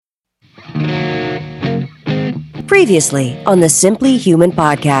Previously on the Simply Human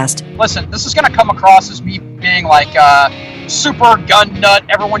podcast. Listen, this is going to come across as me being like super gun nut.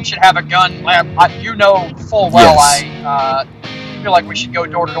 Everyone should have a gun. You know full well Yes. I feel like we should go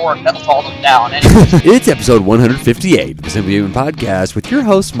door to door and melt all them down. Anyway. It's episode 158 of the Simply Human podcast with your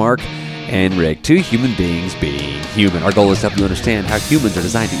hosts, Mark and Rick, two human beings being human. Our goal is to help you understand how humans are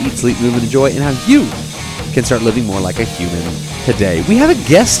designed to eat, sleep, move, and enjoy, and how you can start living more like a human today. We have a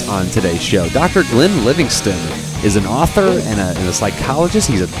guest on today's show. Dr. Glenn Livingston is an author and a psychologist.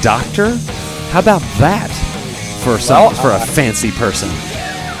 He's a doctor. How about that for a fancy person?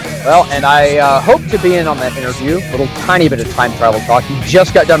 Well, and I hope to be in on that interview. A little tiny bit of time travel talk. You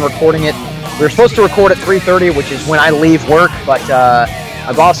just got done recording it. We were supposed to record at 3:30, which is when I leave work, but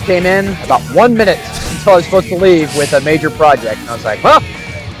my boss came in about 1 minute until I was supposed to leave with a major project. And I was like, well,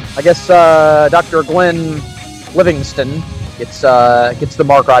 I guess Dr. Glenn Livingston gets the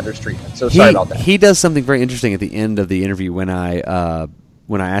Mark Rogers treatment. So sorry about that. He does something very interesting at the end of the interview when I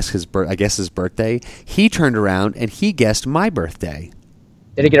asked his birthday. He turned around and he guessed my birthday.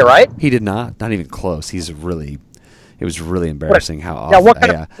 Did he get it right? He did not even close. It was really embarrassing how often. Yeah, what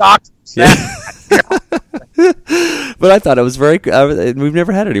kind of doctor is that? But I thought it was very. We've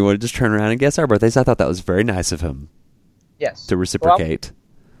never had anyone just turn around and guess our birthdays. I thought that was very nice of him. Yes. To reciprocate.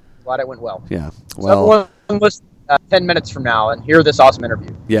 Well, glad it went well. Yeah. Well, so everyone listen 10 minutes from now and hear this awesome interview.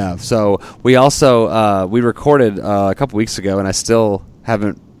 Yeah. So we also we recorded a couple weeks ago, and I still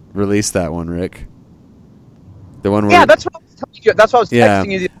haven't released that one, Rick. The one where that's what I was telling you. That's what I was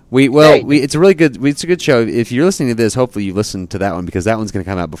texting you. It's a really good. It's a good show. If you're listening to this, hopefully you listened to that one because that one's going to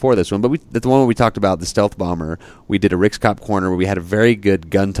come out before this one. But the one where we talked about the stealth bomber, we did a Rick's Cop Corner where we had a very good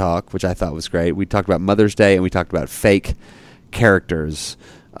gun talk, which I thought was great. We talked about Mother's Day and we talked about fake characters.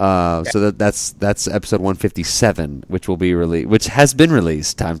 So that's episode 157, which will be which has been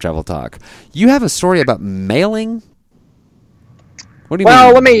released. Time Travel Talk. You have a story about mailing. What do you mean?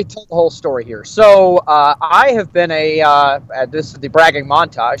 Well, let me tell the whole story here. So I have been this is the bragging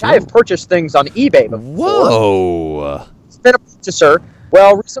montage. I have purchased things on eBay before. Whoa! It's been a purchaser.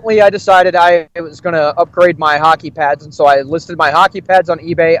 Well, recently I decided I was going to upgrade my hockey pads, and so I listed my hockey pads on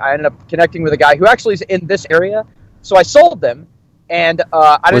eBay. I ended up connecting with a guy who actually is in this area, so I sold them, and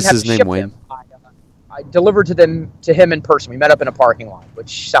I didn't have to ship them. I delivered them to him in person. We met up in a parking lot,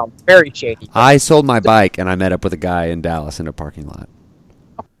 which sounds very shady. I sold my bike, and I met up with a guy in Dallas in a parking lot.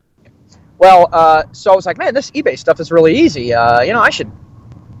 Well, so I was like, man, this eBay stuff is really easy. I should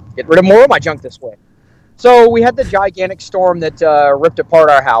get rid of more of my junk this way. So we had the gigantic storm that ripped apart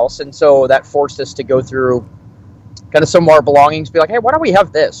our house, and so that forced us to go through kind of some of our belongings, be like, hey, why don't we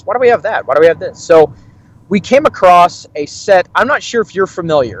have this? Why do we have that? Why do we have this? So we came across a set. I'm not sure if you're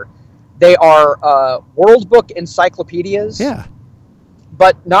familiar. They are World Book encyclopedias. Yeah.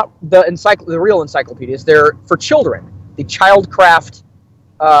 But not the real encyclopedias. They're for children. The Childcraft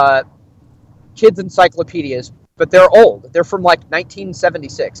kids encyclopedias, but they're old. They're from like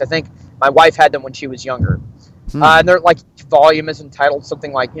 1976. I think my wife had them when she was younger. And they're like, each volume is entitled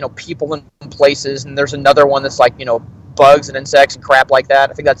something like, people and places, and there's another one that's like, bugs and insects and crap like that.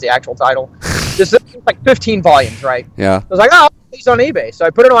 I think that's the actual title. This is like 15 volumes, right? Yeah. I was like, I'll put these on eBay. So I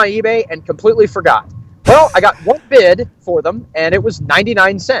put it on eBay and completely forgot. Well, I got one bid for them, and it was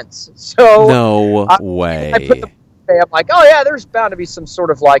 99 cents. So no way. I put them on eBay. I'm like, oh yeah, there's bound to be some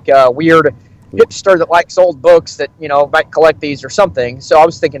sort of like weird hipster that likes old books that might collect these or something. So I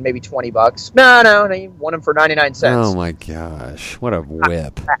was thinking maybe $20. No, you want them for 99 cents. Oh my gosh, what a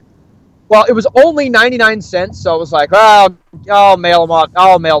whip! Well, it was only 99 cents, so I was like, well, I'll mail them off.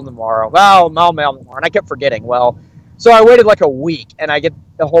 I'll mail them tomorrow. Well, I'll mail them tomorrow, and I kept forgetting. Well, so I waited like a week, and I get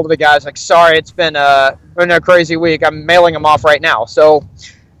a hold of the guy. I was like, sorry, it's been a crazy week. I'm mailing them off right now. So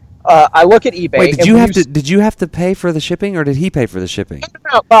I look at eBay. Wait, did you have to pay for the shipping, or did he pay for the shipping?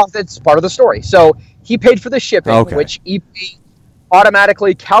 No, well, it's part of the story. So he paid for the shipping, which eBay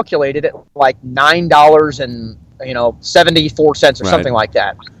automatically calculated at like $9.74 or something like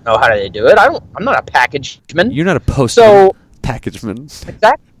that. I don't know how they do it. I'm not a packageman. You're not a postman. Packageman.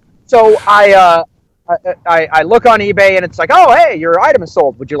 Exactly. So I look on eBay and it's like, oh, hey, your item is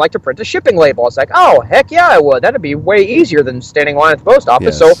sold. Would you like to print a shipping label? It's like, oh, heck yeah, I would. That'd be way easier than standing in line at the post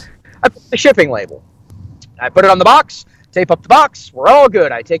office. Yes. So I put the shipping label. I put it on the box, tape up the box. We're all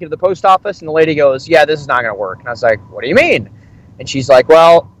good. I take it to the post office, and the lady goes, yeah, this is not going to work. And I was like, what do you mean? And she's like,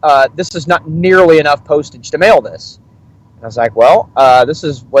 well, this is not nearly enough postage to mail this. And I was like, well, this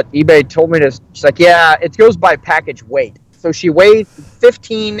is what eBay told me to. She's like, yeah, it goes by package weight. So she weighed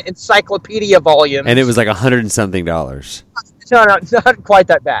 15 encyclopedia volumes. And it was like $100 and something. No, it's not quite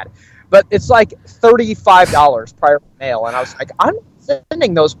that bad. But it's like $35 prior to mail. And I was like, I'm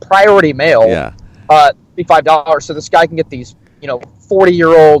sending those priority mail. Yeah. $55, so this guy can get these,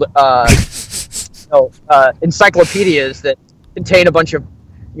 40-year-old encyclopedias that contain a bunch of,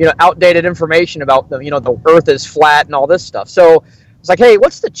 outdated information about the Earth is flat and all this stuff. So it's like, hey,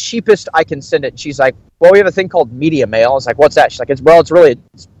 what's the cheapest I can send it? And she's like, well, we have a thing called media mail. I was like, what's that? She's like, it's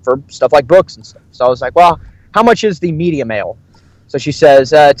for stuff like books and stuff. So I was like, well, how much is the media mail? So she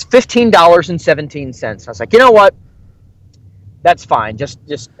says, it's $15.17. I was like, you know what? That's fine.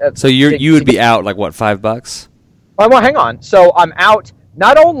 So you would be out like what, $5? Well, hang on. So I'm out.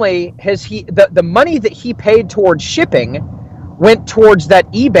 Not only has the money that he paid towards shipping went towards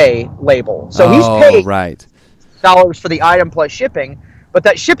that eBay label. So he's paid dollars for the item plus shipping, but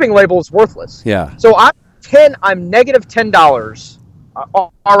that shipping label is worthless. Yeah. So I'm negative $10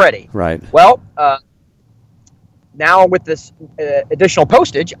 already. Right. Well, now with this additional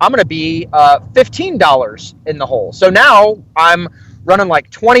postage, I'm going to be $15 in the hole. So now I'm running like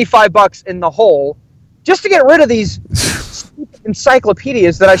 $25 in the hole just to get rid of these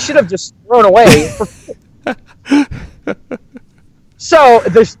encyclopedias that I should have just thrown away. So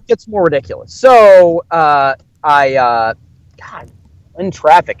this gets more ridiculous. So God, in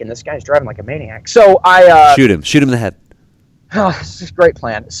traffic, and this guy's driving like a maniac. So I shoot him in the head. Oh, this is a great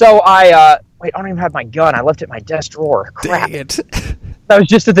plan. So wait, I don't even have my gun. I left it in my desk drawer. Crap. Dang it. I was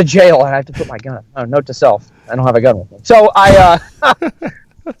just at the jail, and I have to put my gun. Oh, note to self: I don't have a gun with me. So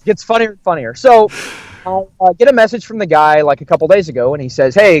it gets funnier and funnier. So I get a message from the guy like a couple days ago, and he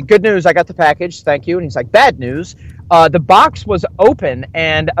says, "Hey, good news! I got the package. Thank you." And he's like, "Bad news! The box was open,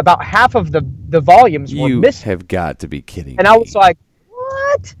 and about half of the volumes were missing." You have got to be kidding me. I was like,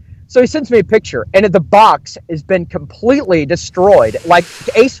 "What?" So he sends me a picture, and the box has been completely destroyed, like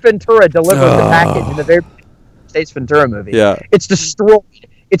Ace Ventura delivered the package in the very Ace Ventura movie. Yeah. It's destroyed.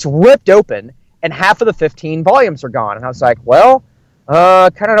 It's ripped open, and half of the 15 volumes are gone. And I was like, well,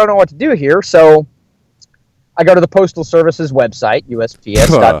 kind of don't know what to do here. So I go to the Postal Service's website,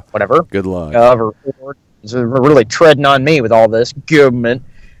 USPS, whatever. Good luck. They're really treading on me with all this government.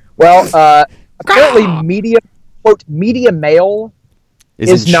 Well, apparently media mail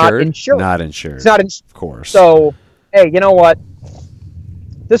is not insured. Not insured. It's not insured. Of course. So, hey, you know what?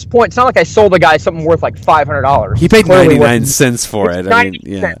 At this point, it's not like I sold the guy something worth like $500. He paid 99 cents for it. I mean,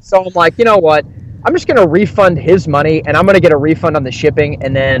 yeah. So I'm like, you know what? I'm just going to refund his money, and I'm going to get a refund on the shipping,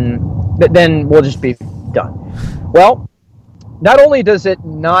 and then we'll just be done. Well, not only does it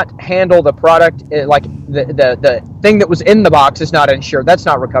not handle the product, like the thing that was in the box is not insured. That's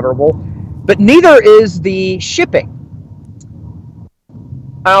not recoverable. But neither is the shipping.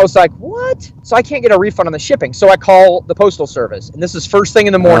 I was like, what? So I can't get a refund on the shipping. So I call the Postal Service. And this is first thing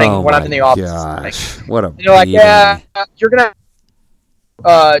in the morning when I'm in the office. Gosh. What a and they're like, yeah, you're going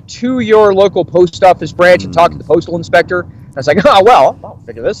to to your local post office branch and talk to the postal inspector. I was like, oh, well, I'll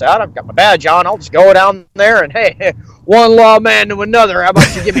figure this out. I've got my badge on. I'll just go down there and, hey, one lawman to another. How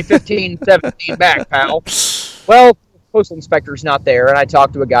about you give me 15, 17 back, pal? Well, postal inspector's not there, and I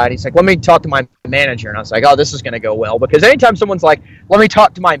talked to a guy, and he's like, let me talk to my manager. And I was like, oh, this is going to go well, because anytime someone's like, let me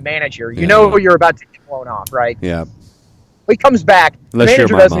talk to my manager, you know you're about to get blown off, right? Yeah. He comes back. Unless you're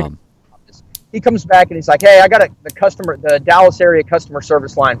my mom. He comes back, and he's like, hey, I got the Dallas area customer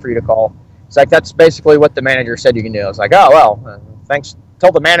service line for you to call. It's like, that's basically what the manager said you can do. I was like, oh, well, thanks.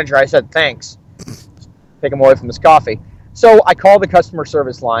 Told the manager I said thanks. Take him away from his coffee. So I called the customer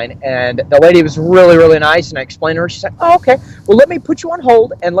service line, and the lady was really, really nice, and I explained to her. She's like, oh, okay. Well, let me put you on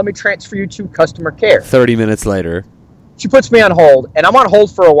hold, and let me transfer you to customer care. 30 minutes later. She puts me on hold, and I'm on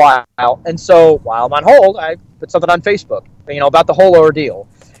hold for a while. And so while I'm on hold, I put something on Facebook, about the whole ordeal.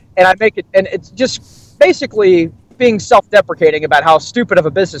 And I make it, and it's just basically being self-deprecating about how stupid of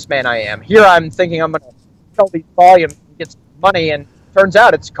a businessman I am. Here I'm thinking I'm going to sell these volumes and get some money, and turns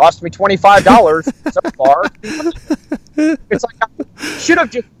out it's cost me $25 so far. It's like I should have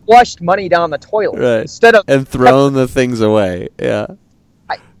just flushed money down the toilet instead of and thrown the things away. Yeah.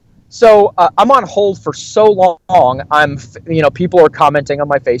 So I'm on hold for so long. I'm, people are commenting on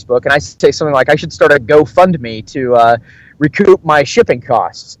my Facebook, and I say something like, I should start a GoFundMe to recoup my shipping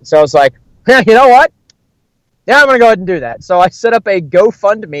costs. So I was like, yeah, you know what? Yeah, I'm going to go ahead and do that. So I set up a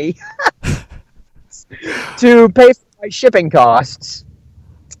GoFundMe to pay for my shipping costs.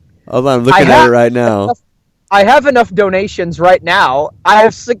 Hold on, I'm looking at it right now. I have enough donations right now. I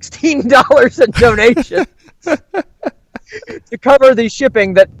have $16 in donations to cover the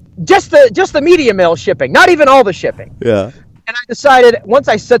shipping, that just the media mail shipping, not even all the shipping. Yeah. And I decided, once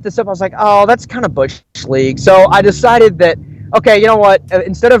I set this up, I was like, oh, that's kind of Bush League. So I decided that, okay, you know what?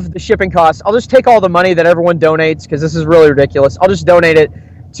 Instead of the shipping costs, I'll just take all the money that everyone donates, because this is really ridiculous. I'll just donate it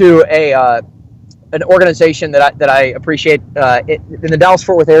to an organization that I appreciate in the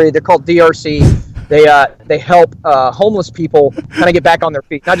Dallas-Fort Worth area. They're called DRC. They help homeless people kind of get back on their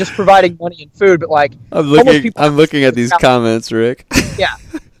feet, not just providing money and food, but like I'm looking at these comments, Rick. Yeah.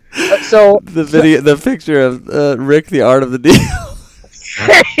 So the picture of Rick, the art of the deal.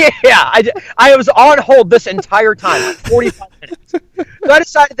 Yeah, I was on hold this entire time, like 45 minutes. So I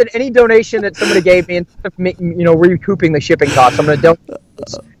decided that any donation that somebody gave me, instead of recouping the shipping costs, I'm going to donate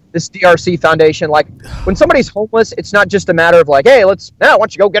this DRC foundation. Like, when somebody's homeless, it's not just a matter of like, hey, why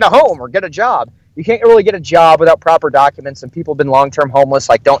don't you go get a home or get a job? You can't really get a job without proper documents, and people have been long-term homeless,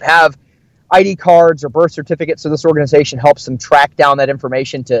 like don't have ID cards or birth certificates, so this organization helps them track down that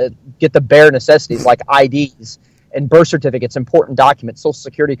information to get the bare necessities like IDs and birth certificates, important documents, social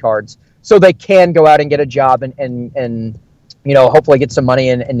security cards, so they can go out and get a job and hopefully get some money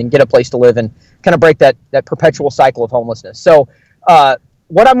and get a place to live and kind of break that perpetual cycle of homelessness. So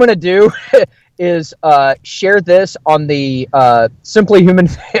what I'm going to do is share this on the Simply Human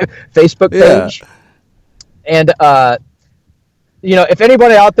Facebook page. And, if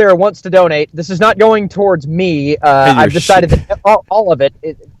anybody out there wants to donate, this is not going towards me. I've decided that all of it,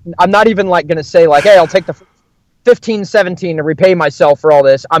 I'm not even like going to say like, hey, I'll take the 15-17 to repay myself for all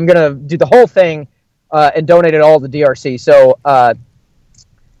this. I'm going to do the whole thing and donate it all to DRC. So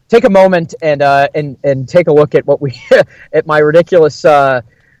take a moment and take a look at what at my ridiculous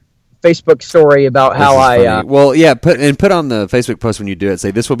Facebook story about how I put on the Facebook post when you do it,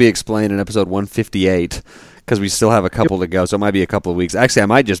 say this will be explained in episode 158, because we still have a couple to go, so it might be a couple of weeks. Actually, I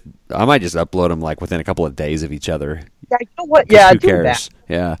might just upload them like within a couple of days of each other. Yeah, you know what? Yeah, who do cares? that.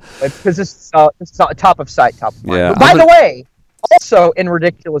 Yeah, because this is top of mind. Yeah. By the way, also in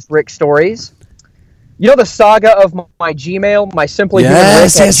ridiculous Rick stories, you know the saga of my Gmail, my Simply Human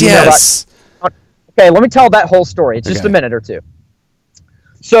Rick. Yes. Okay, let me tell that whole story. It's just a minute or two.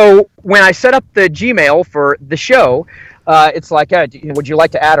 So when I set up the Gmail for the show, it's like, would you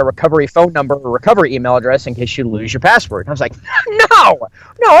like to add a recovery phone number or recovery email address in case you lose your password? And I was like, no,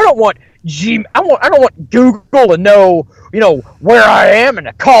 I don't want I don't want Google to know, where I am and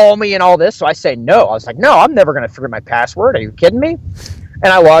to call me and all this. So I say no. I was like, no, I'm never going to forget my password. Are you kidding me?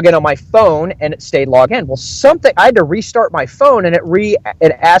 And I log in on my phone, and it stayed logged in. Well, I had to restart my phone, and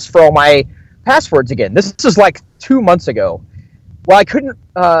it asked for all my passwords again. This is like 2 months ago. Well, I couldn't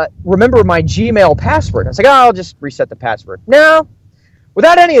remember my Gmail password. I was like, I'll just reset the password. No,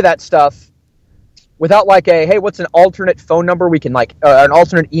 without any of that stuff, without like hey, what's an alternate phone number we can an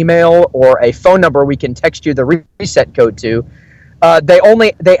alternate email or a phone number we can text you the reset code to,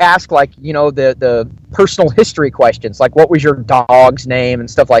 they ask like, the personal history questions, like what was your dog's name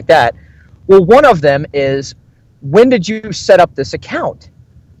and stuff like that. Well, one of them is, when did you set up this account?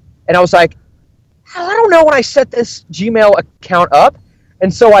 And I was like, I don't know when I set this Gmail account up.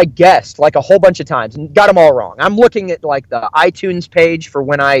 And so I guessed like a whole bunch of times and got them all wrong. I'm looking at like the iTunes page for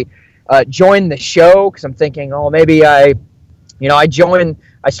when I joined the show, because I'm thinking, maybe I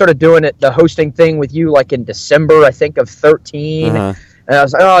started doing the hosting thing with you like in December, I think, of 13. And I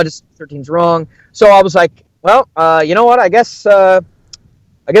was like, just 13's wrong. So I was like, well, you know what? I guess I'm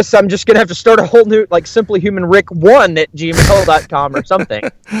just going to have to start a whole new, like, Simply Human Rick 1 at gmail.com or something.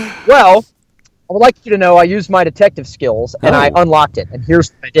 Well, I would like you to know I used my detective skills, and I unlocked it, and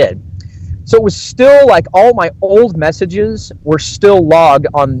here's what I did. So it was still, like, all my old messages were still logged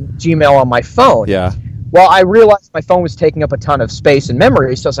on Gmail on my phone. Yeah. Well, I realized my phone was taking up a ton of space and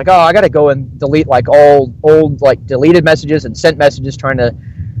memory, so I was like, I got to go and delete, like, old, like, deleted messages and sent messages, trying to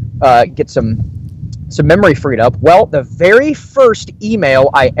get some memory freed up. Well, the very first email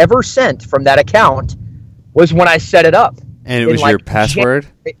I ever sent from that account was when I set it up. And it was your password?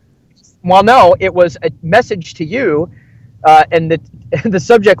 Well, no, it was a message to you, and the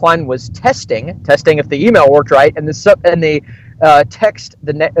subject line was testing if the email worked right, and the text,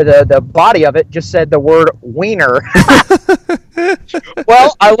 the body of it just said the word wiener.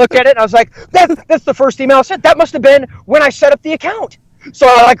 Well, I look at it and I was like, that's the first email I sent. That must have been when I set up the account. So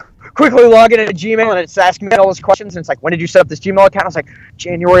I quickly log into Gmail, and it's asking me all those questions, and it's like, when did you set up this Gmail account? I was like,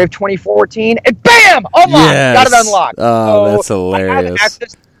 January of 2014, and bam, unlocked. Yes. Got it unlocked. Oh, so that's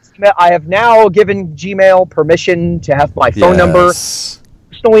hilarious. I have now given Gmail permission to have my phone number,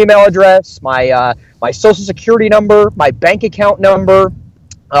 personal email address, my social security number, my bank account number,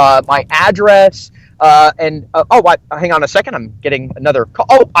 my address, hang on a second, I'm getting another call.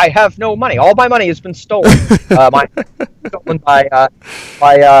 Oh, I have no money. All my money has been stolen. Stolen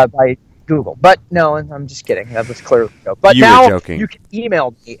by Google. But no, I'm just kidding. That was clearly a joke. But now you can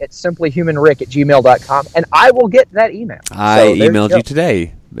email me at simplyhumanrick@gmail.com, and I will get that email. I emailed you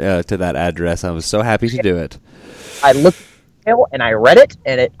today to that address. I was so happy to do it. I looked email and I read it,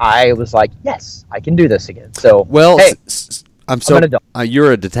 and I was like, yes, I can do this again. So, Well, hey, I'm so an adult.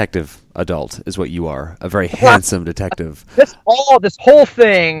 You're a detective adult, is what you are. A very handsome detective. This whole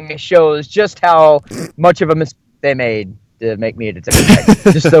thing shows just how much of a mistake they made to make me a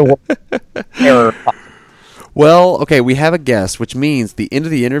detective. Just the error. Well, okay, we have a guest, which means the end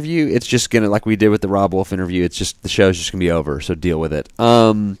of the interview, it's just gonna, like we did with the Rob Wolf interview, it's just the show's just gonna be over. So deal with it.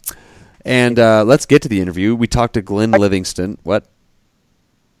 And let's get to the interview. We talked to Glenn Livingston. What?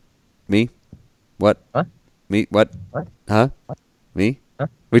 Me? What? Huh? Me? What? What? Huh? What? Me? Huh?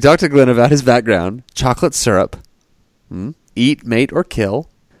 We talked to Glenn about his background, chocolate syrup, eat, mate, or kill,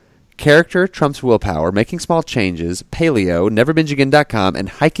 character trumps willpower, making small changes, paleo, neverbingeagain.com, and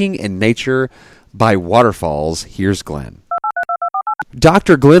hiking in nature by waterfalls. Here's Glenn.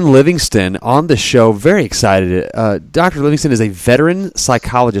 Dr. Glenn Livingston on the show. Very excited. Dr. Livingston is a veteran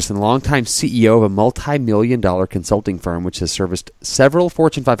psychologist and longtime CEO of a multi-million-dollar consulting firm which has serviced several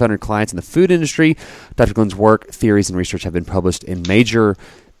Fortune 500 clients in the food industry. Dr. Glenn's work, theories, and research have been published in major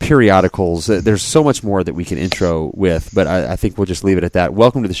periodicals. There's so much more that we can intro with, but I think we'll just leave it at that.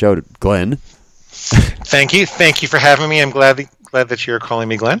 Welcome to the show, Glenn. Thank you for having me. I'm glad that you're calling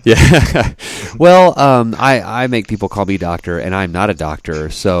me Glenn. Yeah. Well, I make people call me doctor, and I'm not a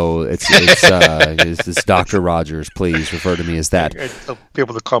doctor, so it's Dr. Rogers. Please refer to me as that. I tell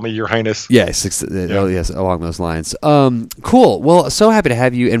people to call me Your Highness. Yes, yes, along those lines. Cool. Well, so happy to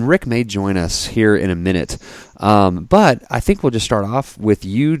have you, and Rick may join us here in a minute. But I think we'll just start off with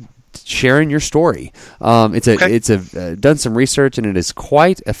you sharing your story. It's done some research, and it is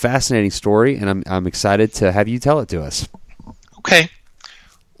quite a fascinating story, and I'm excited to have you tell it to us. Okay.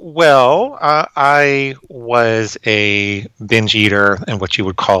 Well, I was a binge eater and what you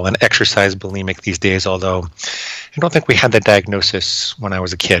would call an exercise bulimic these days, although I don't think we had that diagnosis when I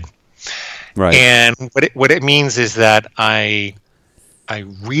was a kid. Right. And what it means is that I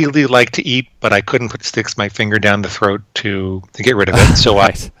really like to eat, but I couldn't stick my finger down the throat to get rid of it, so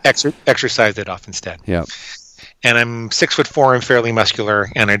right. I exercised it off instead. Yeah. And I'm 6'4", I'm fairly muscular,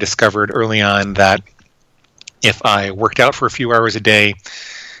 and I discovered early on that if I worked out for a few hours a day,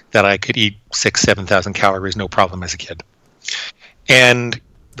 that I could eat 6,000-7,000 calories, no problem as a kid. And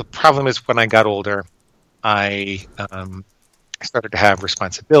the problem is when I got older, I started to have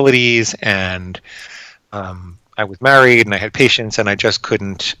responsibilities, and I was married, and I had patients, and I just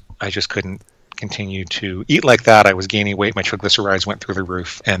couldn't continue to eat like that. I was gaining weight, my triglycerides went through the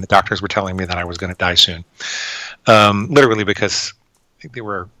roof, and the doctors were telling me that I was going to die soon. Literally, because they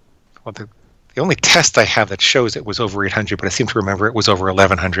were the only test I have that shows it was over 800, but I seem to remember it was over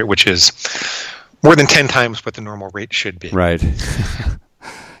 1100, which is more than 10 times what the normal rate should be. Right.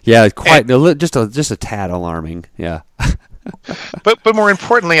 Yeah, quite just a tad alarming. Yeah. But more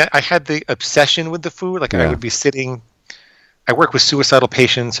importantly, I had the obsession with the food. Like I would be sitting. I worked with suicidal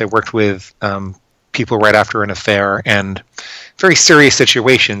patients. I worked with people right after an affair, and very serious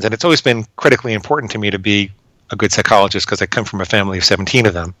situations. And it's always been critically important to me to be a good psychologist because I come from a family of 17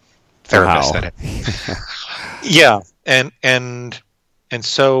 of them. Therapists at it. Yeah, and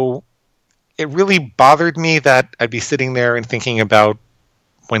so it really bothered me that I'd be sitting there and thinking about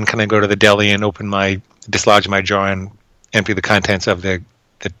when can I go to the deli and dislodge my jaw and empty the contents of the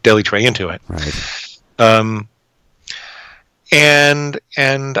deli tray into it. Right. And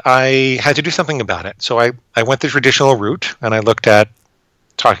I had to do something about it. So I went the traditional route, and I looked at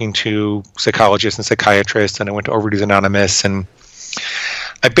talking to psychologists and psychiatrists, and I went to Overeaters Anonymous, and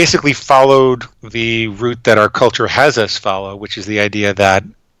I basically followed the route that our culture has us follow, which is the idea that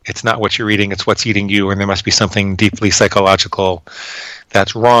it's not what you're eating, it's what's eating you, and there must be something deeply psychological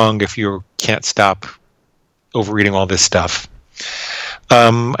that's wrong if you can't stop overeating all this stuff.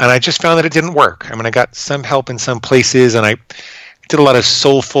 And I just found that it didn't work. I mean, I got some help in some places, and I did a lot of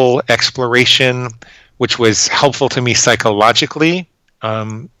soulful exploration, which was helpful to me psychologically.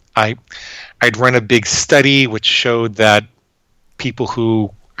 I'd run a big study which showed that people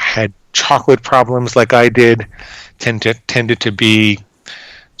who had chocolate problems like I did tended to be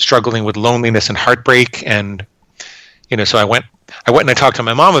struggling with loneliness and heartbreak. And, so I went and I talked to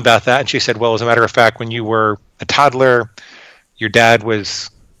my mom about that, and she said, well, as a matter of fact, when you were a toddler, your dad was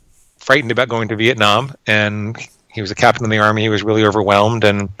frightened about going to Vietnam, and he was a captain in the army. He was really overwhelmed.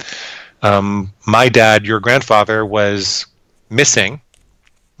 And my dad, your grandfather, was missing,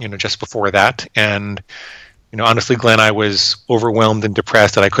 just before that. And honestly, Glenn, I was overwhelmed and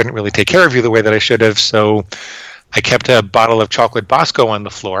depressed that I couldn't really take care of you the way that I should have. So I kept a bottle of chocolate Bosco on the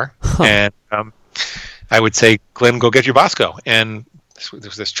floor, and I would say, Glenn, go get your Bosco. And there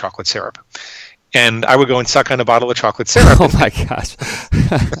was this chocolate syrup. And I would go and suck on a bottle of chocolate syrup. Oh, my gosh.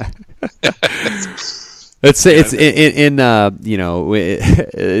 It's it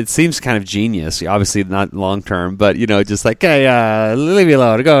seems kind of genius. Obviously not long term, but just like, hey, leave me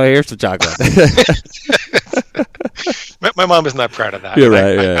alone. Go, here's some chocolate. My mom is not proud of that. You're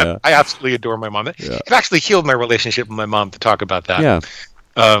right. I absolutely adore my mom. Yeah. It actually healed my relationship with my mom to talk about that. Yeah.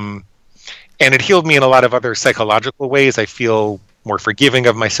 And it healed me in a lot of other psychological ways. I feel more forgiving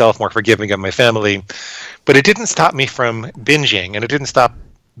of myself, more forgiving of my family. But it didn't stop me from binging, and it didn't stop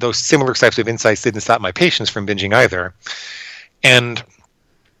those similar types of insights didn't stop my patients from binging either. And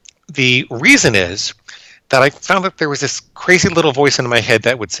the reason is that I found that there was this crazy little voice in my head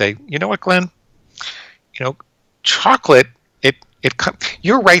that would say, you know what, Glenn? Chocolate,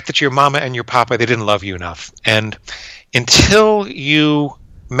 you're right that your mama and your papa, they didn't love you enough. And until you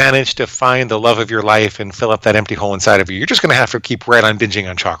manage to find the love of your life and fill up that empty hole inside of you, you're just going to have to keep right on binging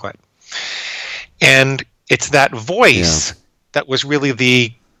on chocolate. And it's that voice that was really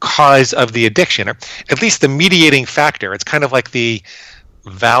the cause of the addiction, or at least the mediating factor. It's kind of like the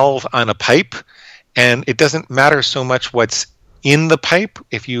valve on a pipe, and it doesn't matter so much what's in the pipe.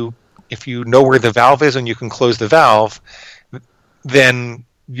 If you know where the valve is and you can close the valve, then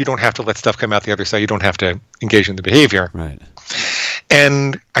you don't have to let stuff come out the other side. You don't have to engage in the behavior. Right.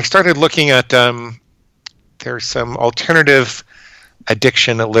 And I started looking at there's some alternative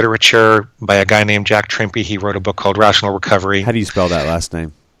addiction literature by a guy named Jack Trimpey. He wrote a book called Rational Recovery. How do you spell that last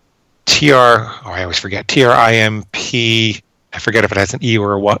name? I always forget. TRIMP. I forget if it has an E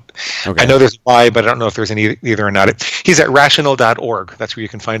or a what. Okay. I know there's a Y, but I don't know if there's an either or not. He's at rational.org. That's where you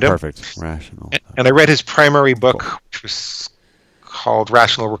can find him. Perfect. Rational. And I read his primary book, which was called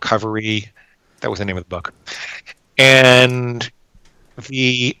Rational Recovery. That was the name of the book. And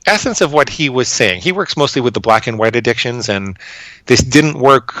the essence of what he was saying, he works mostly with the black and white addictions, and this didn't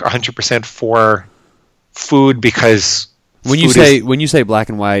work 100% for food because when you say black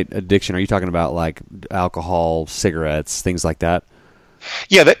and white addiction, are you talking about like alcohol, cigarettes, things like that?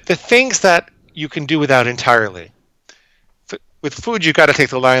 Yeah, the things that you can do without entirely. With food, you got to take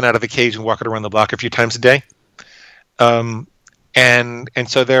the lion out of the cage and walk it around the block a few times a day. And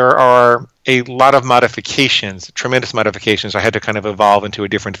so there are a lot of modifications, tremendous modifications. I had to kind of evolve into a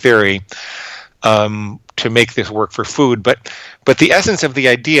different theory to make this work for food. But the essence of the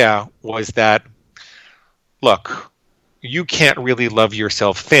idea was that, look, you can't really love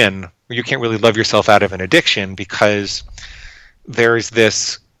yourself thin, or you can't really love yourself out of an addiction, because there's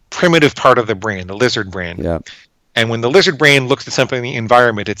this primitive part of the brain, the lizard brain. Yeah. And when the lizard brain looks at something in the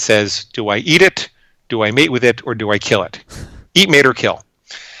environment, it says, do I eat it, do I mate with it, or do I kill it? Eat, mate, or kill.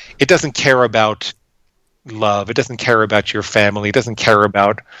 It doesn't care about love. It doesn't care about your family. It doesn't care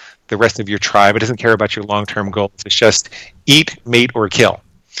about the rest of your tribe. It doesn't care about your long-term goals. It's just eat, mate, or kill.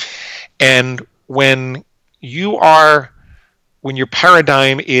 And when your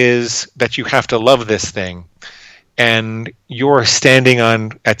paradigm is that you have to love this thing, and you're standing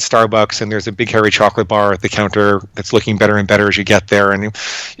at Starbucks and there's a big hairy chocolate bar at the counter that's looking better and better as you get there, and you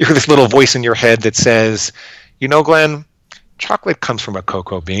hear this little voice in your head that says, Glenn, chocolate comes from a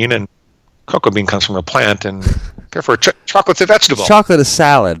cocoa bean, and cocoa bean comes from a plant, and therefore chocolate's a vegetable. Chocolate is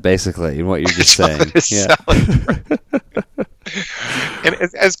salad, basically, in what you're just saying. Salad. And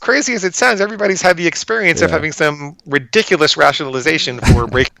as crazy as it sounds, everybody's had the experience of having some ridiculous rationalization for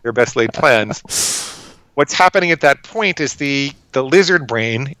breaking their best laid plans. What's happening at that point is the lizard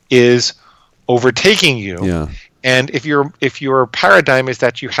brain is overtaking you. Yeah. And if your paradigm is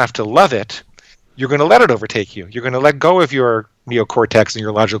that you have to love it, you're going to let it overtake you. You're going to let go of your neocortex and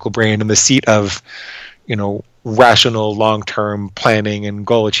your logical brain in the seat of, rational long-term planning and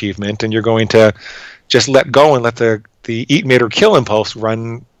goal achievement, and you're going to just let go and let the eat, mate, or kill impulse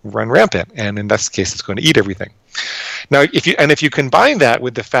run rampant. And in this case, it's going to eat everything. Now, if you combine that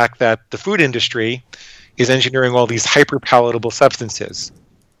with the fact that the food industry is engineering all these hyper-palatable substances,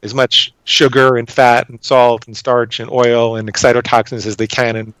 as much sugar and fat and salt and starch and oil and excitotoxins as they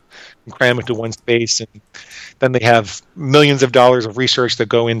can, and cram into one space, and then they have millions of dollars of research that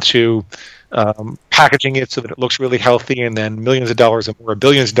go into packaging it so that it looks really healthy, and then millions of dollars or more,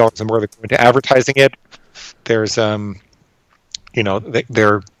 billions of dollars or more that go into advertising it. There's there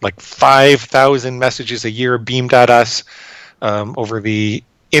are like 5,000 messages a year beamed at us over the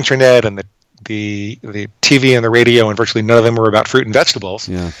internet and the TV and the radio, and virtually none of them are about fruit and vegetables.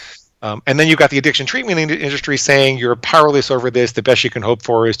 Yeah. And then you've got the addiction treatment industry saying you're powerless over this. The best you can hope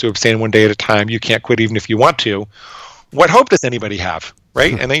for is to abstain one day at a time. You can't quit even if you want to. What hope does anybody have,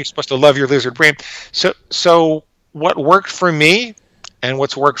 right? And then you're supposed to love your lizard brain. So what worked for me, and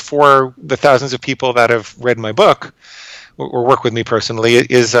what's worked for the thousands of people that have read my book or work with me personally,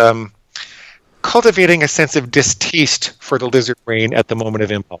 is cultivating a sense of distaste for the lizard brain at the moment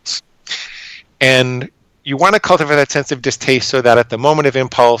of impulse. And you want to cultivate that sense of distaste so that at the moment of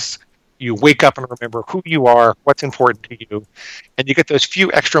impulse, you wake up and remember who you are, what's important to you, and you get those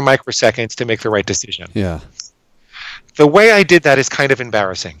few extra microseconds to make the right decision. Yeah. The way I did that is kind of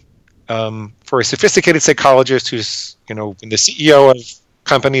embarrassing. For a sophisticated psychologist who's, been the CEO of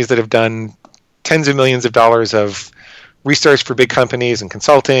companies that have done tens of millions of dollars of research for big companies and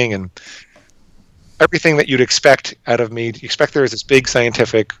consulting and everything that you'd expect out of me, you expect there is this big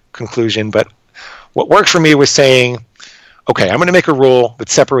scientific conclusion, but what worked for me was saying, okay, I'm going to make a rule that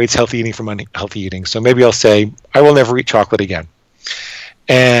separates healthy eating from unhealthy eating. So maybe I'll say, I will never eat chocolate again.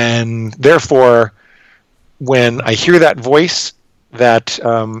 And therefore, when I hear that voice, that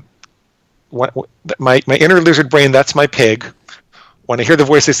my inner lizard brain, that's my pig. When I hear the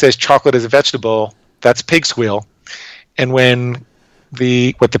voice that says chocolate is a vegetable, that's pig squeal. And when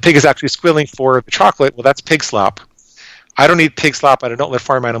what the pig is actually squealing for the chocolate, well, that's pig slop. I don't eat pig slop, and I don't let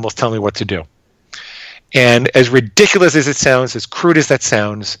farm animals tell me what to do. And as ridiculous as it sounds, as crude as that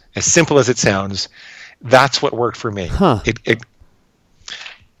sounds, as simple as it sounds, that's what worked for me. Huh.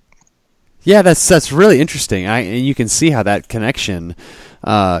 Yeah, that's really interesting. And you can see how that connection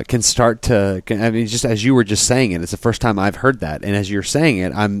can start to. Just as you were just saying it, it's the first time I've heard that. And as you're saying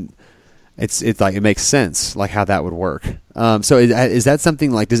it, it's like it makes sense, like how that would work. So is that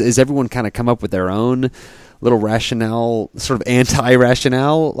something like does everyone kind of come up with their own little rationale, sort of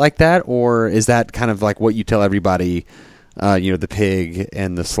anti-rationale like that, or is that kind of like what you tell everybody? The pig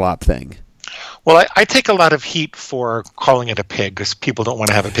and the slop thing. Well, I take a lot of heat for calling it a pig because people don't want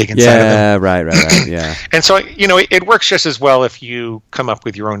to have a pig inside of them. Yeah, right, yeah. And so, it works just as well if you come up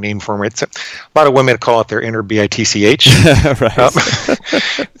with your own name for it. A lot of women call it their inner bitch. Right.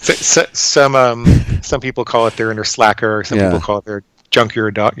 Some people call it their inner slacker. Some people call it their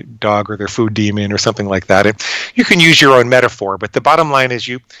junkyard dog or their food demon or something like that. And you can use your own metaphor, but the bottom line is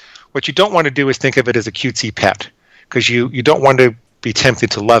what you don't want to do is think of it as a cutesy pet because you don't want to be tempted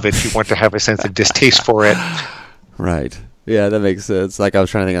to love it. You want to have a sense of distaste for it. Right. Yeah, that makes sense. Like I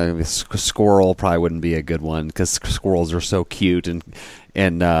was trying to think, like, a squirrel probably wouldn't be a good one because squirrels are so cute, and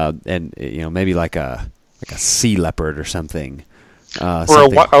maybe like a sea leopard or something, or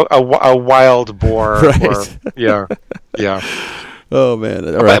a wild boar. Right. Yeah. Oh man!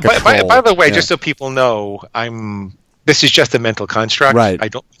 By the way, just so people know, this is just a mental construct. Right. I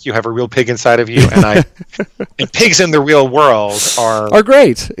don't think you have a real pig inside of you, and pigs in the real world are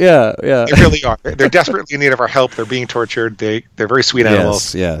great. Yeah. They really are. They're desperately in need of our help. They're being tortured. They're very sweet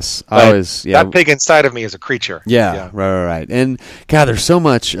animals. Yes. That pig inside of me is a creature. Yeah. Right. And God, there's so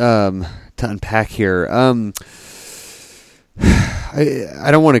much to unpack here. I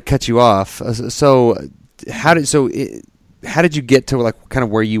don't want to cut you off. So how did you get to like kind of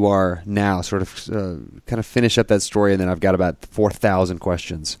where you are now? Sort of kind of finish up that story, and then I've got about 4,000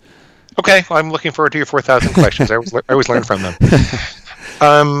 questions. Okay, well, I'm looking forward to your 4,000 questions. I always learn from them.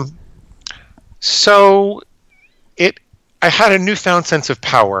 So I had a newfound sense of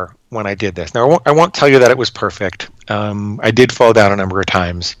power when I did this. Now, I won't tell you that it was perfect. I did fall down a number of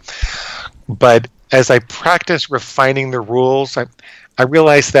times, but as I practiced refining the rules, I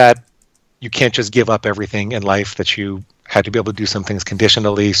realized that you can't just give up everything in life, that you had to be able to do some things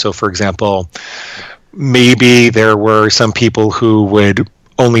conditionally. So, for example, maybe there were some people who would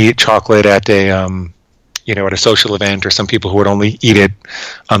only eat chocolate at a social event, or some people who would only eat it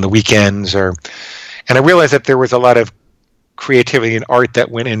on the weekends. And I realized that there was a lot of creativity and art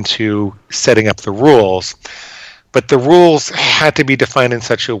that went into setting up the rules. But the rules had to be defined in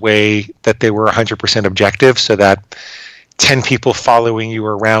such a way that they were 100% objective, so that 10 people following you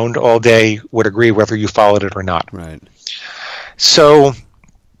around all day would agree whether you followed it or not. Right. So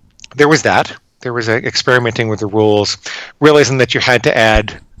there was that. There was experimenting with the rules, realizing that you had to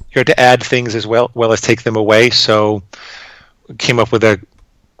add things as well as take them away. So came up with a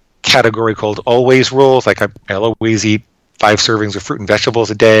category called always rules. Like I'll always eat 5 servings of fruit and vegetables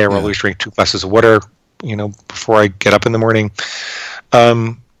a day, or I'll always drink 2 glasses of water, before I get up in the morning.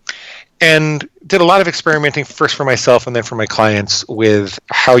 And did a lot of experimenting, first for myself and then for my clients, with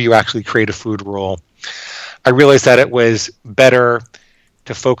how you actually create a food rule. I realized that it was better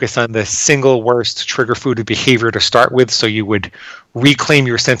to focus on the single worst trigger food behavior to start with, so you would reclaim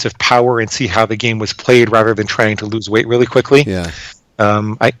your sense of power and see how the game was played rather than trying to lose weight really quickly. Yeah.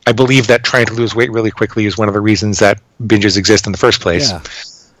 I believe that trying to lose weight really quickly is one of the reasons that binges exist in the first place. Yeah.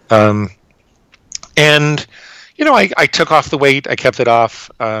 And, I took off the weight. I kept it off.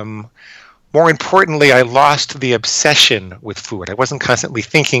 More importantly, I lost the obsession with food. I wasn't constantly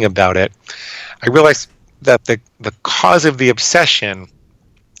thinking about it. I realized that the cause of the obsession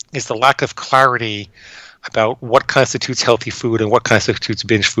is the lack of clarity about what constitutes healthy food and what constitutes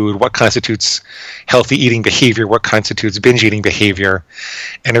binge food, what constitutes healthy eating behavior, what constitutes binge eating behavior.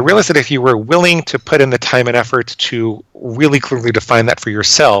 And I realized that if you were willing to put in the time and effort to really clearly define that for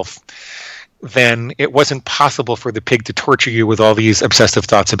yourself, then it wasn't possible for the pig to torture you with all these obsessive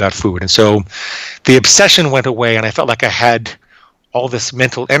thoughts about food. And so the obsession went away, and I felt like I had all this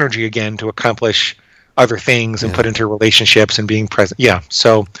mental energy again to accomplish other things and put into relationships and being present. Yeah,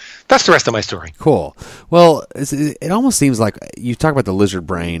 so that's the rest of my story. Cool. Well, it almost seems like you talk about the lizard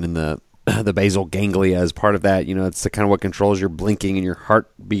brain and the basal ganglia as part of that. You know, it's the kind of what controls your blinking and your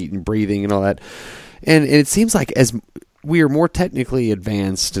heartbeat and breathing and all that. And it seems like as we are more technically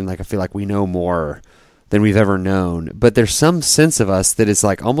advanced, and like I feel like we know more than we've ever known, but there's some sense of us that is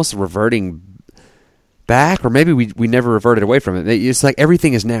like almost reverting back, or maybe we never reverted away from it. It's like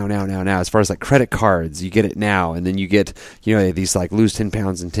everything is now. As far as like credit cards, you get it now, and then you get, you know, these like lose 10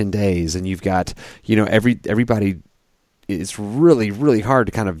 pounds in 10 days, and you've got, you know, everybody. It's really, really hard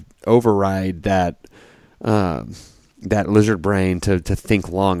to kind of override that that lizard brain to think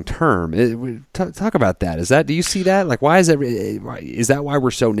long term. Talk about that. Do you see that? Like, why is that why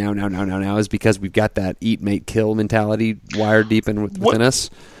we're so now? Is because we've got that eat, mate, kill mentality wired deep within us?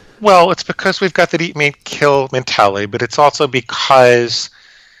 Well, it's because we've got that eat, mate, kill mentality, but it's also because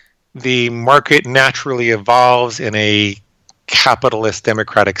the market naturally evolves in a capitalist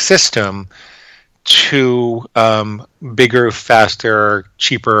democratic system to bigger, faster,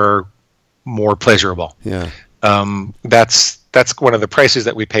 cheaper, more pleasurable. Yeah. That's one of the prices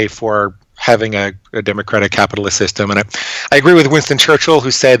that we pay for having a democratic capitalist system. And I agree with Winston Churchill, who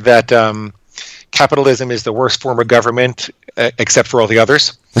said that capitalism is the worst form of government except for all the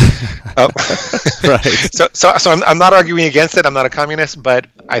others. Right. So I'm not arguing against it. I'm not a communist, but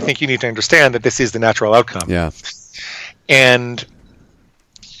I think you need to understand that this is the natural outcome. Yeah. And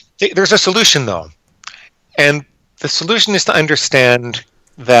there's a solution, though. And the solution is to understand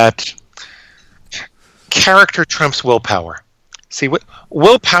that character trumps willpower. See,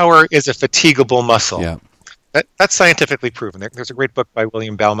 willpower is a fatigable muscle. Yeah. That's scientifically proven. There's a great book by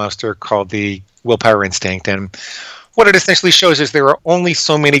William Baumeister called The Willpower Instinct, and what it essentially shows is there are only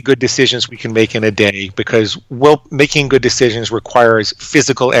so many good decisions we can make in a day, because making good decisions requires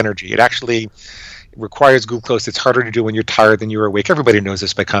physical energy. It actually requires glucose. It's harder to do when you're tired than you're awake. Everybody knows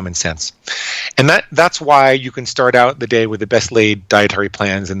this by common sense. And that's why you can start out the day with the best laid dietary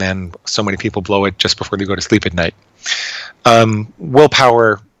plans, and then so many people blow it just before they go to sleep at night.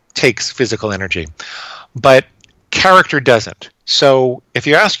 Willpower takes physical energy, but character doesn't. So if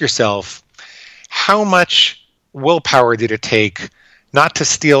you ask yourself, how much willpower did it take not to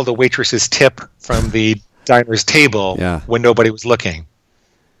steal the waitress's tip from the diner's table when nobody was looking?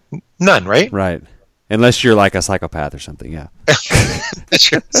 None, right? Right. Unless you're like a psychopath or something, yeah.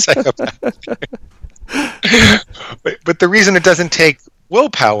 Unless you're a psychopath. But the reason it doesn't take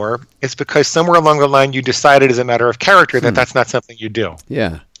willpower is because somewhere along the line you decided as a matter of character that that's not something you do.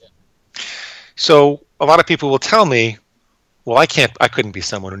 Yeah. So a lot of people will tell me, well, I couldn't be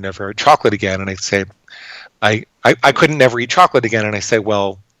someone who never ate chocolate again. And I say, I couldn't never eat chocolate again. And I say,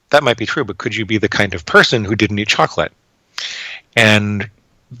 well, that might be true, but could you be the kind of person who didn't eat chocolate? And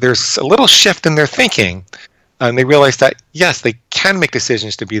there's a little shift in their thinking. And they realize that, yes, they can make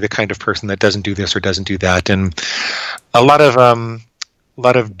decisions to be the kind of person that doesn't do this or doesn't do that. And a lot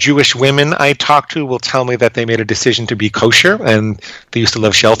of Jewish women I talk to will tell me that they made a decision to be kosher, and they used to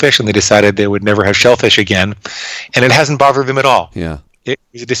love shellfish, and they decided they would never have shellfish again. And it hasn't bothered them at all. Yeah. It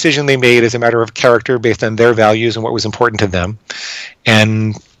was a decision they made as a matter of character based on their values and what was important to them.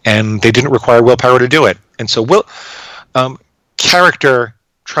 And they didn't require willpower to do it. And so character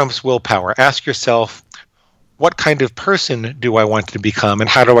trumps willpower. Ask yourself, what kind of person do I want to become, and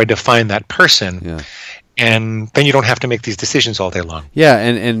how do I define that person? Yeah. And then you don't have to make these decisions all day long. Yeah,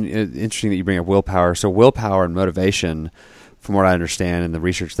 and interesting that you bring up willpower. So willpower and motivation, from what I understand and the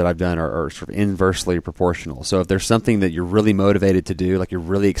research that I've done, are sort of inversely proportional. So if there's something that you're really motivated to do, like you're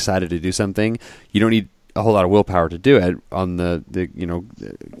really excited to do something, you don't need a whole lot of willpower to do it. On the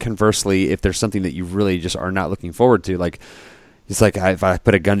conversely, if there's something that you really just are not looking forward to, like it's like if I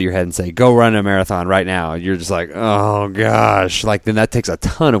put a gun to your head and say, go run a marathon right now, you're just like, oh gosh, like then that takes a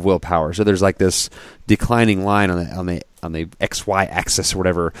ton of willpower. So there's like this declining line on the XY axis or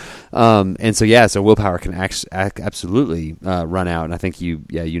whatever. And so willpower can absolutely run out. And I think you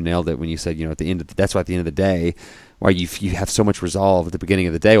nailed it when you said, at the end that's why at the end of the day, why you have so much resolve at the beginning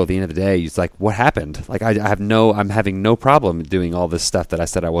of the day. Well, at the end of the day, it's like, what happened? Like I'm having no problem doing all this stuff that I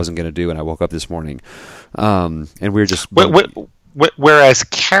said I wasn't going to do, and I woke up this morning, and we were just. Whereas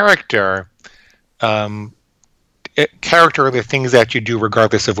character, character are the things that you do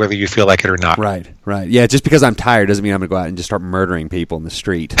regardless of whether you feel like it or not. Right. Yeah, just because I'm tired doesn't mean I'm going to go out and just start murdering people in the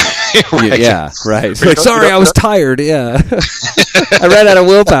street. Right. Yeah, right. Like, sorry, I was tired. Yeah. I ran out of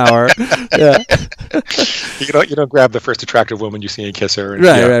willpower. Yeah. You don't grab the first attractive woman you see and kiss her. And,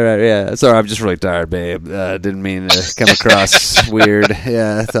 Right. Yeah. Sorry, I'm just really tired, babe. Didn't mean to come across weird.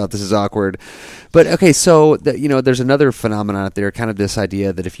 Yeah, I thought this is awkward. But okay, so there's another phenomenon out there, kind of this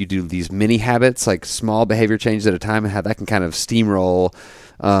idea that if you do these mini habits, like small behavior changes at a time, and how that can kind of steamroll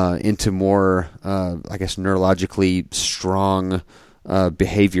into more, I guess, neurologically strong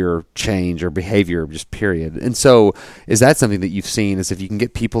behavior change or behavior just period. And so, is that something that you've seen? Is if you can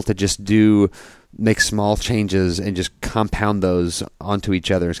get people to just make small changes and just compound those onto each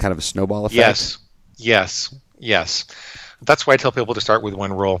other, it's kind of a snowball effect. Yes. That's why I tell people to start with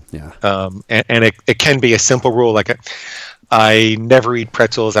one rule. Yeah. And it can be a simple rule, like I never eat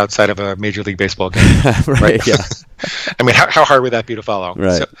pretzels outside of a Major League Baseball game. Right. Yeah. I mean, how hard would that be to follow?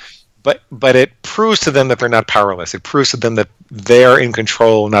 Right. So, but it proves to them that they're not powerless. It proves to them that they're in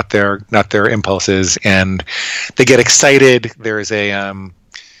control, not their impulses, and they get excited. There's a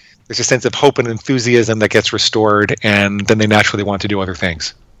sense of hope and enthusiasm that gets restored, and then they naturally want to do other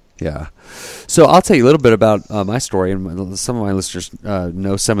things. Yeah. So I'll tell you a little bit about my story, and some of my listeners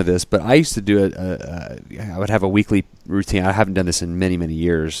know some of this, but I used to do it. I would have a weekly routine. I haven't done this in many, many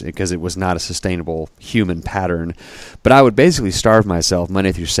years because it was not a sustainable human pattern, but I would basically starve myself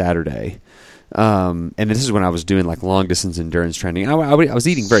Monday through Saturday. And this is when I was doing like long distance endurance training. I was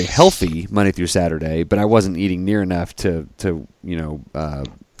eating very healthy Monday through Saturday, but I wasn't eating near enough to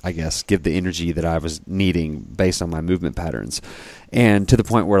I guess, give the energy that I was needing based on my movement patterns. And to the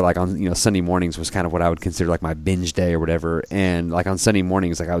point where, like, on Sunday mornings was kind of what I would consider like my binge day or whatever. And like on Sunday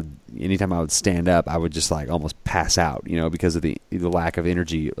mornings, like anytime I would stand up, I would just like almost pass out, because of the lack of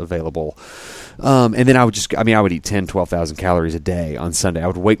energy available. And then I would eat 10, 12,000 calories a day on Sunday. I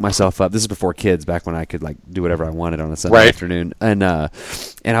would wake myself up. This is before kids, back when I could like do whatever I wanted on a Sunday afternoon. And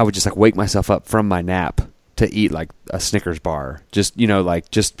I would just like wake myself up from my nap to eat like a Snickers bar, just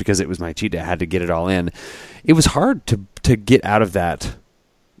because it was my cheat day. I had to get it all in. It was hard to get out of that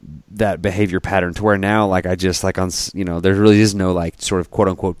behavior pattern to where now, like, I just like there really is no like sort of quote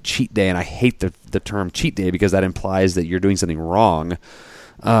unquote cheat day. And I hate the term cheat day because that implies that you're doing something wrong.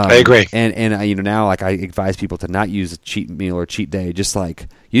 I agree. And now, like, I advise people to not use a cheat meal or cheat day. Just like,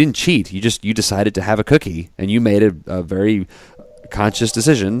 you didn't cheat. You decided to have a cookie and you made a very conscious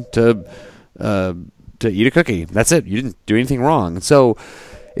decision to eat a cookie. That's it. You didn't do anything wrong. So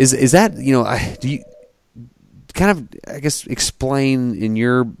is that, do you kind of, I guess, explain in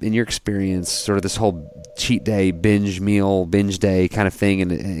your experience sort of this whole cheat day, binge day kind of thing,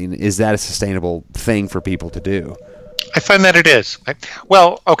 and is that a sustainable thing for people to do? I find that it is.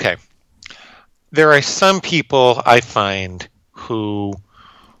 Well, okay. There are some people I find who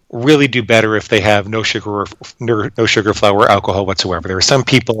really do better if they have no sugar, flour, or alcohol whatsoever. There are some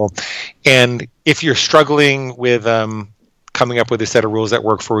people, and if you're struggling with coming up with a set of rules that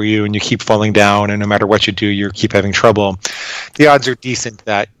work for you, and you keep falling down, and no matter what you do, you keep having trouble, the odds are decent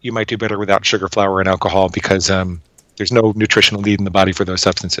that you might do better without sugar, flour, and alcohol because there's no nutritional need in the body for those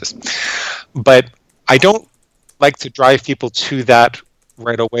substances. But I don't like to drive people to that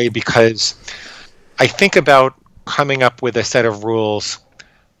right away because I think about coming up with a set of rules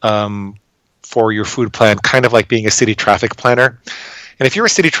for your food plan, kind of like being a city traffic planner. And if you're a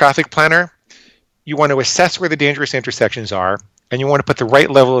city traffic planner, you want to assess where the dangerous intersections are, and you want to put the right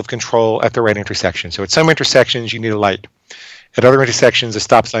level of control at the right intersection. So at some intersections, you need a light. At other intersections, a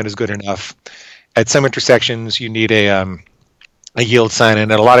stop sign is good enough. At some intersections, you need a yield sign,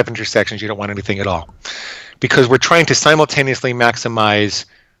 and at a lot of intersections, you don't want anything at all. Because we're trying to simultaneously maximize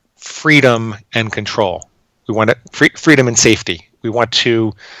freedom and control. We want freedom and safety. We want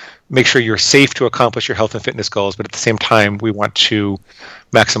to make sure you're safe to accomplish your health and fitness goals, but at the same time, we want to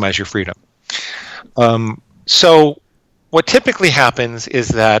maximize your freedom. So what typically happens is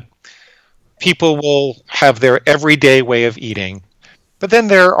that people will have their everyday way of eating, but then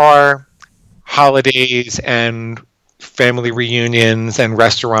there are holidays and family reunions and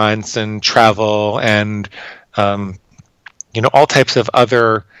restaurants and travel and all types of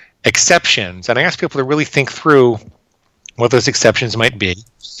other exceptions. And I ask people to really think through what those exceptions might be,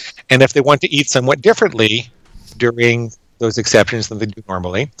 and if they want to eat somewhat differently during those exceptions than they do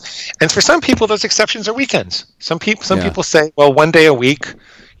normally. And for some people, those exceptions are weekends. Some people say, well, one day a week,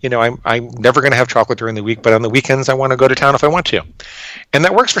 I'm never going to have chocolate during the week, but on the weekends I want to go to town if I want to. And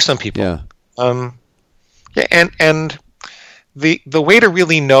that works for some people. Yeah. And the way to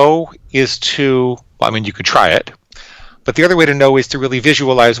really know is to, you could try it, but the other way to know is to really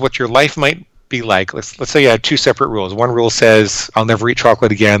visualize what your life might be like? Let's say you had two separate rules. One rule says I'll never eat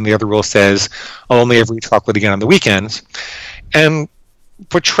chocolate again. The other rule says I'll only ever eat chocolate again on the weekends. And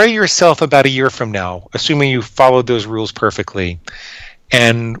portray yourself about a year from now, assuming you followed those rules perfectly.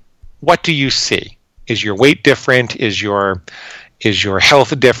 And what do you see? Is your weight different? Is your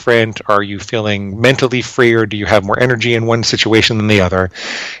health different? Are you feeling mentally freer? Do you have more energy in one situation than the other?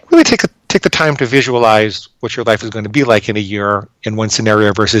 Really take the time to visualize what your life is going to be like in a year in one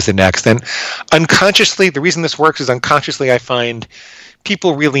scenario versus the next. And unconsciously, the reason this works is unconsciously I find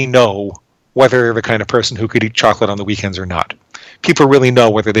people really know whether they're the kind of person who could eat chocolate on the weekends or not. People really know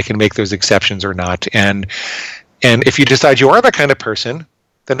whether they can make those exceptions or not. And if you decide you are that kind of person,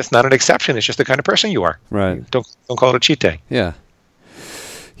 then it's not an exception. It's just the kind of person you are. Right. Don't call it a cheat day. Yeah.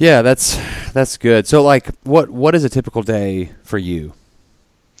 Yeah, that's good. So, like, what is a typical day for you?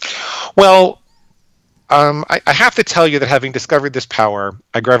 Well, I have to tell you that having discovered this power,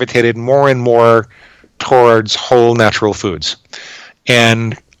 I gravitated more and more towards whole natural foods.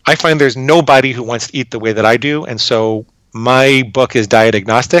 And I find there's nobody who wants to eat the way that I do. And so my book is diet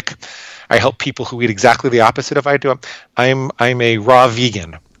agnostic. I help people who eat exactly the opposite of I do. I'm a raw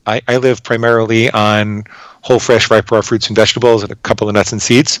vegan. I live primarily on whole, fresh, ripe, raw fruits and vegetables and a couple of nuts and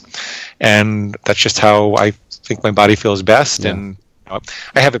seeds. And that's just how I think my body feels best. Yeah. And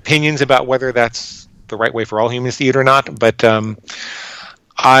I have opinions about whether that's the right way for all humans to eat or not. But I'm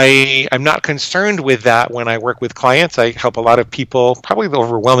not concerned with that when I work with clients. I help a lot of people. Probably the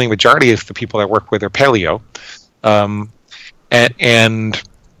overwhelming majority of the people I work with are paleo.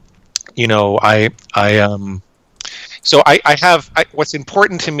 What's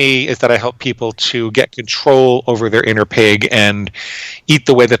important to me is that I help people to get control over their inner pig and eat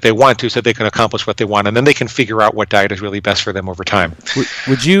the way that they want to so they can accomplish what they want. And then they can figure out what diet is really best for them over time.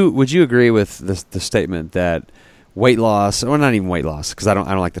 Would you agree with the statement that weight loss, or not even weight loss, because I don't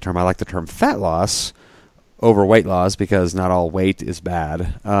like the term. I like the term fat loss over weight loss because not all weight is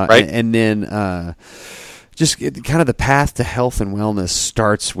bad. Right. And then just kind of the path to health and wellness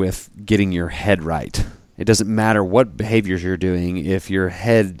starts with getting your head right. It doesn't matter what behaviors you're doing. If your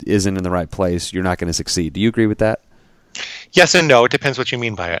head isn't in the right place, you're not going to succeed. Do you agree with that? Yes and no. It depends what you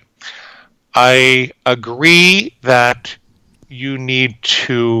mean by it. I agree that you need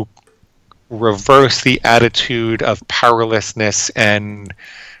to reverse the attitude of powerlessness and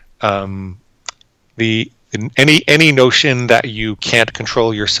any notion that you can't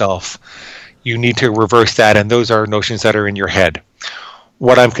control yourself. You need to reverse that, and those are notions that are in your head.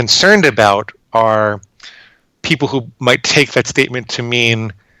 What I'm concerned about are people who might take that statement to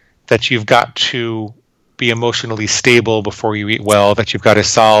mean that you've got to be emotionally stable before you eat well, that you've got to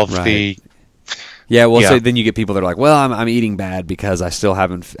solve the... Yeah, well, so then you get people that are like, well, I'm eating bad because I still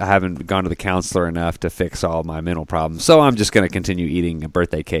haven't gone to the counselor enough to fix all my mental problems, so I'm just going to continue eating a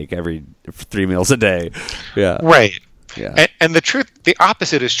birthday cake every 3 meals a day. Yeah. Right. Yeah. And the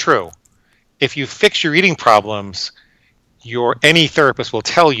opposite is true. If you fix your eating problems, any therapist will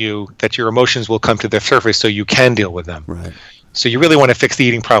tell you that your emotions will come to the surface so you can deal with them. Right. So you really want to fix the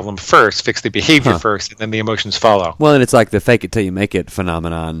eating problem first, fix the behavior first, and then the emotions follow. Well, and it's like the fake it till you make it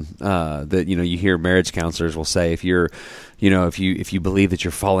phenomenon that you hear marriage counselors will say if you believe that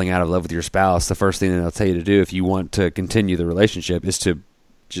you're falling out of love with your spouse, the first thing that they'll tell you to do if you want to continue the relationship is to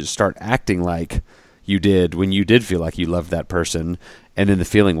just start acting like you did when you did feel like you loved that person, and then the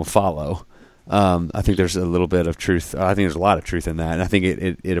feeling will follow. I think there's a little bit of truth. I think there's a lot of truth in that, and I think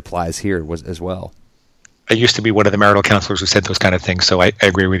it applies here as well. I used to be one of the marital counselors who said those kind of things, so I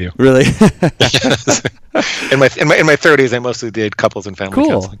agree with you. Really? Yes. In my 30s, I mostly did couples and family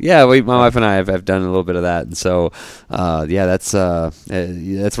counseling. Yeah, my wife and I have done a little bit of that, and so that's one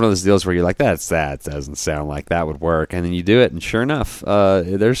of those deals where you're like, that doesn't sound like that would work, and then you do it, and sure enough,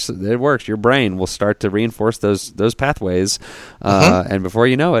 it works. Your brain will start to reinforce those pathways, and before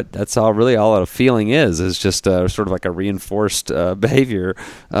you know it, that's all a feeling is just sort of like a reinforced behavior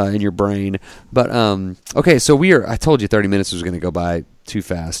in your brain. But okay, so I told you 30 minutes was going to go by too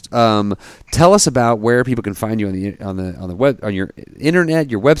fast. Tell us about where people can find you on the web, on your internet,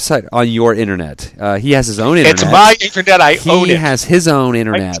 your website, on your internet. He has his own internet. It's my internet. I own it. He has his own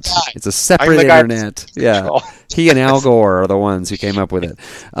internet. It's a separate internet. Yeah. He and Al Gore are the ones who came up with it.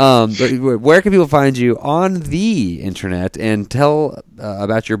 But where can people find you on the internet, and tell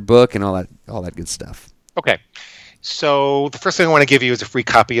about your book and all that good stuff? Okay. So the first thing I want to give you is a free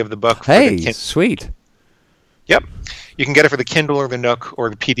copy of the book. Hey, sweet. Yep. You can get it for the Kindle or the Nook or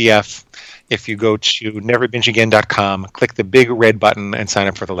the PDF if you go to neverbingeagain.com, click the big red button, and sign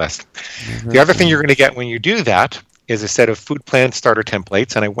up for the list. The other thing you're going to get when you do that is a set of food plan starter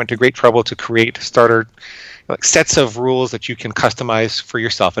templates, and I went to great trouble to create starter sets of rules that you can customize for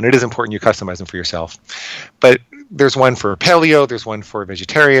yourself, and it is important you customize them for yourself. But there's one for paleo, there's one for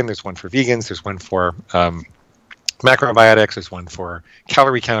vegetarian, there's one for vegans, there's one for macrobiotics, there's one for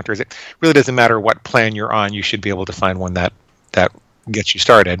calorie counters. It really doesn't matter what plan you're on, you should be able to find one that gets you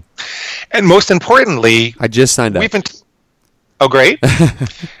started. And most importantly, I just signed up. Oh, great.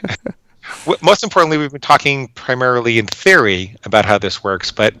 Most importantly, we've been talking primarily in theory about how this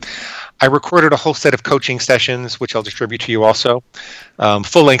works, but I recorded a whole set of coaching sessions, which I'll distribute to you also,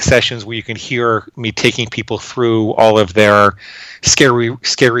 full-length sessions where you can hear me taking people through all of their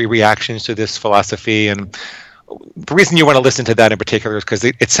scary reactions to this philosophy. And the reason you want to listen to that in particular is because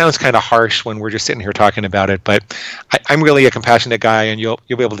it sounds kind of harsh when we're just sitting here talking about it, but I'm really a compassionate guy, and you'll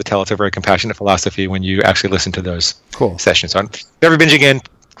be able to tell it's a very compassionate philosophy when you actually listen to those sessions. So Never Binge Again,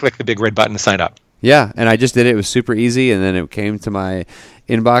 click the big red button to sign up. Yeah, and I just did it. It was super easy, and then it came to my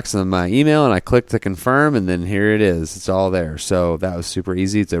inbox on my email, and I clicked to confirm, and then here it is. It's all there. So that was super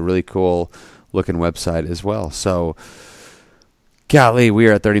easy. It's a really cool looking website as well. So golly, we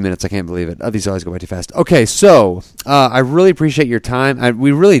are at 30 minutes. I can't believe it. These always go way too fast. Okay, so I really appreciate your time.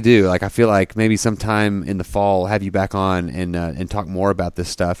 We really do. I feel like maybe sometime in the fall, have you back on and talk more about this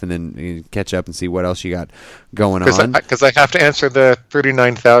stuff, and then catch up and see what else you got going on. Because I have to answer the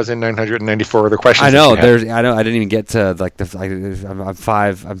 39,994 other questions. I know. I didn't even get to I'm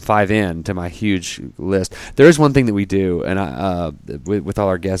five in to my huge list. There is one thing that we do, and with all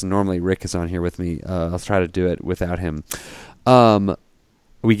our guests. And normally Rick is on here with me. I'll try to do it without him.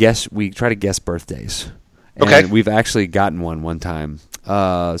 We try to guess birthdays. And we've actually gotten one time. So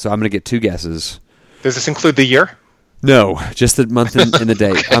I'm going to get two guesses. Does this include the year? No, just the month and the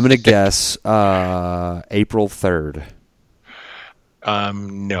date. I'm going to guess April 3rd.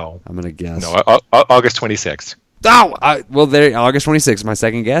 No. I'm going to guess. No, August 26th. Oh, August 26th, my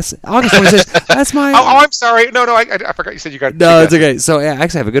second guess. August 26th, that's my... I'm sorry. No, I forgot you said you got... No, it's okay. So, yeah, I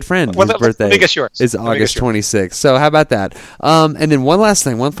actually have a good friend whose birthday let me guess yours. is August 26th. So, how about that? And then one last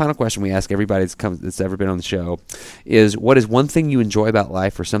thing, one final question we ask everybody that's ever been on the show is, what is one thing you enjoy about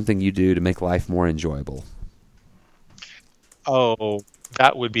life or something you do to make life more enjoyable? Oh,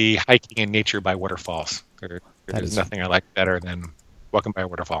 that would be hiking in nature by waterfalls. There's nothing I like better than walking by a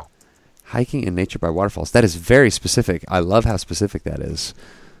waterfall. Hiking in nature by waterfalls. That is very specific. I love how specific that is.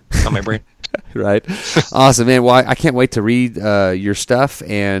 On my brain. Right. Awesome, man. Well, I can't wait to read your stuff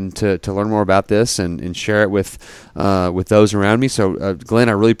and to learn more about this and share it with those around me. So, Glenn,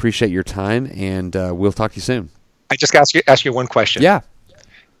 I really appreciate your time, and we'll talk to you soon. I just ask you one question. Yeah.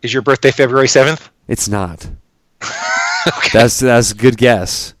 Is your birthday February 7th? It's not. Okay. That's a good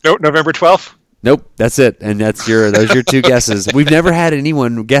guess. No, November 12th? Nope, that's it, and those are your two guesses. We've never had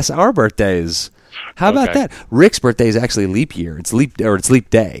anyone guess our birthdays. How about that? Rick's birthday is actually leap year. It's leap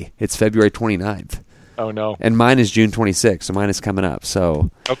day. It's February 29th. Oh no! And mine is June 26th, so mine is coming up.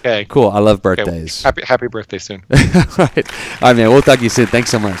 So okay, cool. I love birthdays. Okay, well, happy birthday soon. All right, man. We'll talk to you soon. Thanks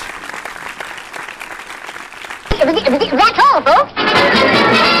so much.